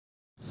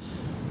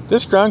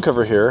This ground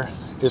cover here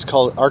is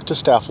called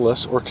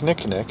Arctostapylos or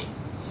Kinnickinnick.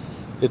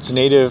 It's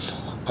native,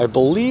 I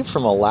believe,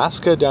 from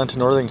Alaska down to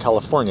Northern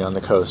California on the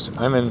coast.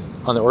 I'm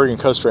on the Oregon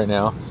coast right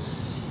now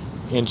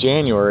in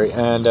January,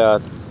 and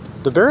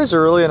the berries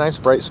are really a nice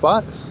bright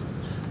spot.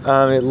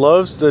 It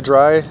loves the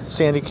dry,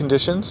 sandy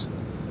conditions.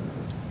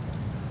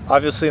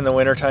 Obviously in the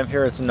wintertime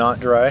here it's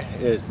not dry.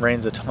 It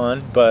rains a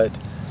ton, but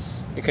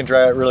it can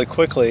dry out really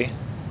quickly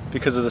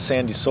because of the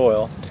sandy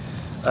soil.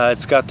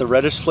 It's got the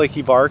reddish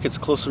flaky bark. It's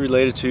closely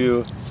related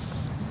to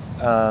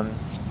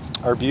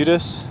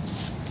arbutus,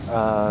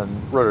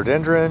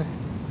 rhododendron.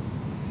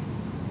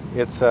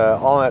 It's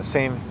all in that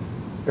same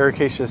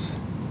ericaceous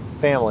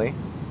family.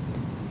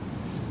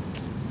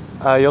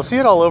 You'll see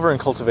it all over in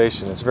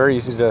cultivation. It's very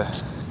easy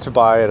to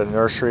buy at a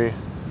nursery.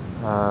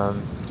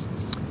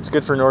 It's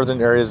good for northern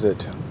areas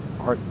that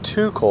aren't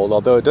too cold,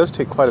 although it does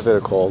take quite a bit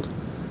of cold.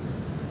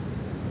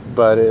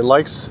 But it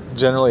likes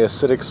generally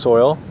acidic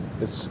soil.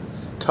 It's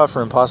tough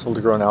or impossible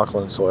to grow in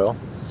alkaline soil.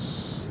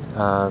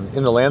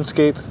 In the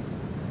landscape,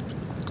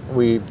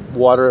 we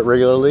water it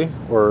regularly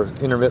or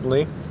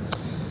intermittently.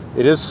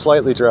 It is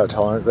slightly drought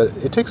tolerant, but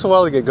it takes a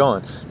while to get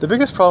going. The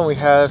biggest problem we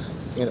have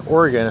in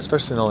Oregon,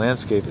 especially in the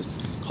landscape, is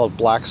called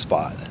black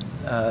spot.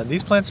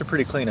 These plants are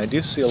pretty clean. I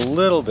do see a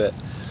little bit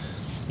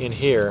in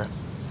here,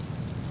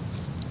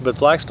 but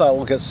black spot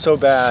will get so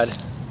bad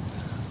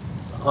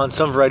on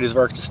some varieties of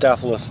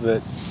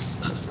Arctostapylos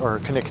or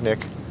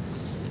Kinnickinnick,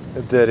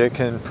 that it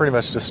can pretty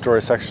much destroy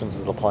sections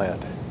of the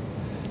plant.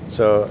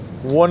 So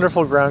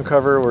wonderful ground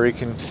cover where you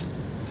can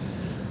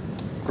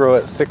grow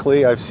it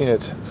thickly. I've seen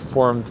it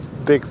form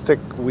big thick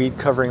weed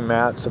covering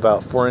mats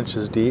about 4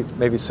 inches deep,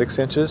 maybe 6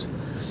 inches,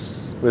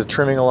 with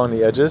trimming along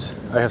the edges.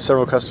 I have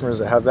several customers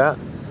that have that,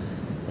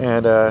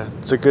 and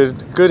it's a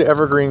good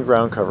evergreen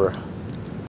ground cover.